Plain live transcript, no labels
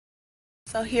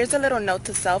So here's a little note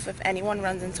to self if anyone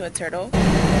runs into a turtle.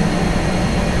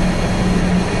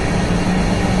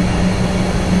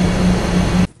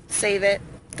 Save it.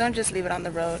 Don't just leave it on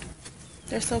the road.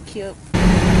 They're so cute.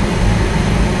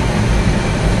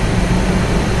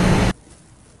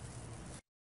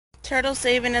 Turtle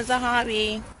saving is a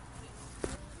hobby.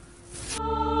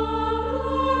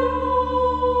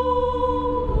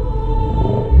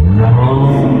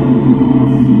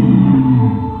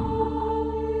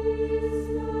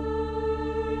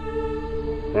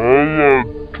 I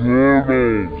like turtles.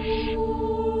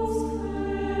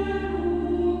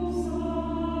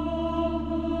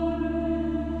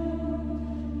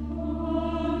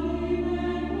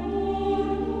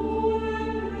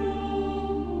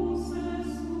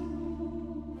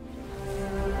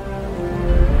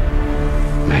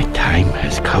 My time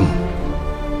has come.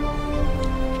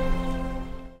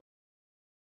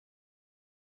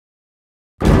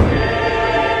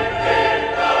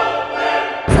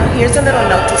 Here's a little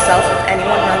note to self if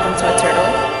anyone runs into a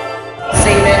turtle.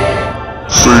 Save it.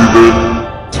 Save it.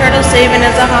 Turtle saving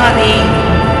is a hobby.